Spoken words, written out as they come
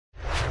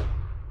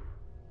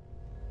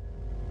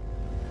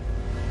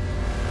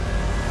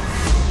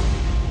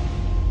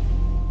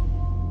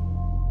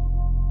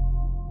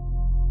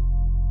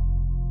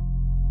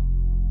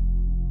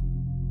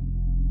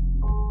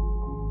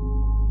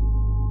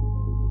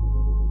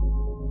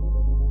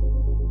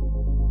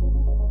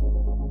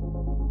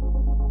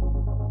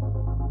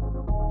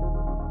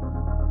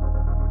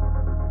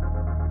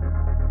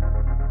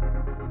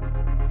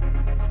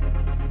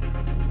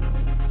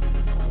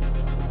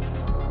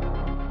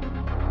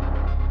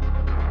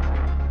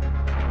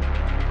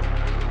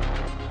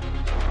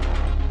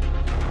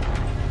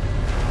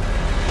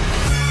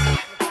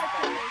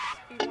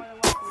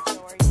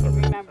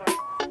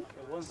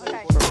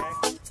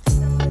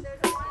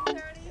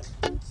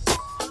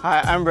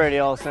Hi, I'm Brady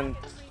Ellison.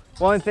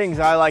 One of the things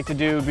I like to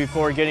do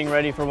before getting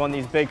ready for one of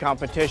these big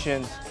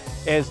competitions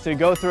is to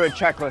go through a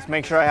checklist,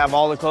 make sure I have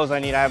all the clothes I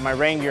need. I have my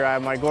rain gear, I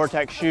have my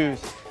Gore-Tex shoes,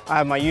 I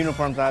have my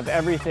uniforms, I have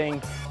everything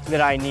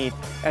that I need.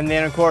 And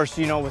then of course,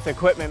 you know, with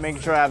equipment,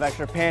 making sure I have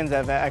extra pins, I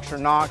have extra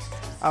nocks,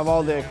 I have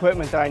all the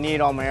equipment that I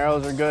need, all my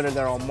arrows are good,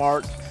 they're all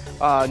marked.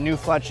 New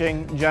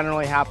fletching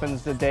generally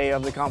happens the day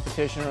of the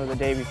competition or the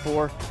day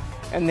before.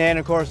 And then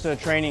of course the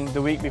training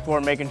the week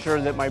before, making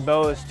sure that my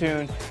bow is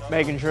tuned,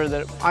 making sure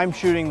that I'm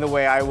shooting the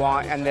way I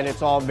want and that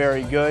it's all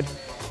very good.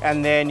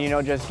 And then, you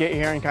know, just get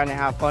here and kind of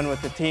have fun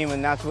with the team,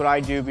 and that's what I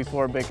do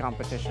before a big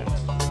competition.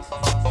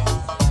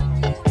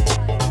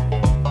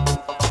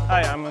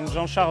 Hi, I'm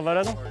Jean-Charles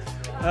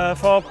Valadon.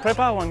 For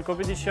prepare one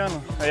competition,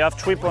 I have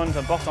 3 points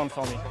important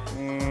for me.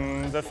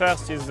 The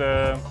first is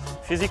the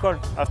physical,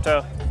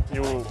 after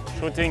you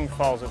shooting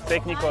for the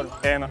technical,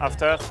 and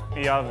after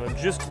you have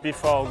just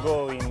before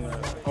go in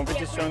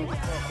competition,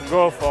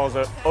 go for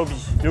the hobby.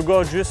 You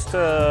go just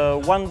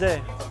 1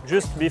 day,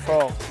 just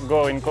before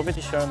go in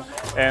competition,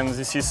 and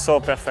this is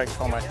so perfect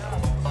for me.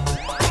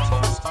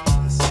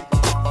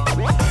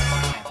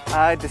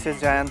 Hi, this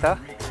is Jayanta,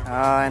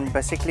 and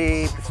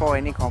basically before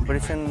any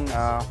competition,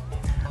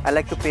 I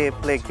like to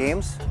play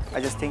games. I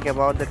just think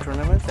about the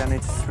tournaments, and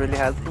it's really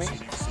helped me.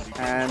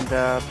 And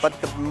but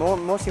the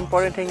most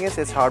important thing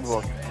is hard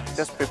work.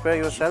 Just prepare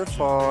yourself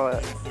for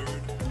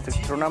the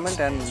tournament,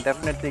 and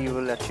definitely you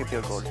will achieve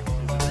your goal.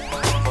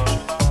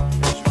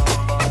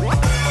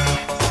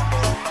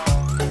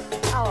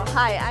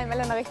 Hi, I'm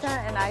Elena Richter,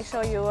 and I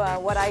show you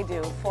what I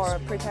do for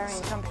preparing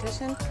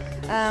competition.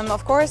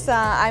 Of course,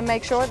 I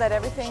make sure that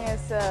everything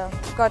is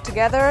got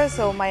together,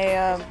 so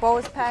my bow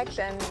is packed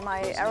and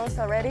my arrows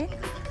are ready.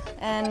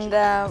 And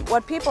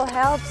what people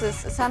helps is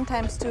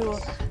sometimes to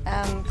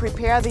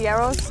prepare the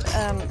arrows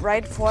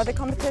right for the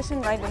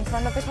competition, right in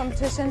front of the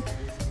competition,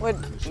 which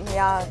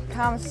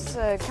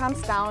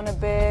calms down a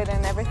bit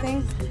and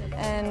everything.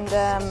 And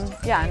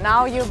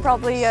now you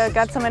probably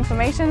got some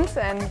information,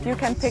 and you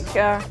can pick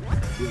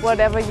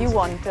whatever you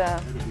want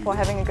for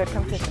having a good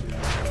competition.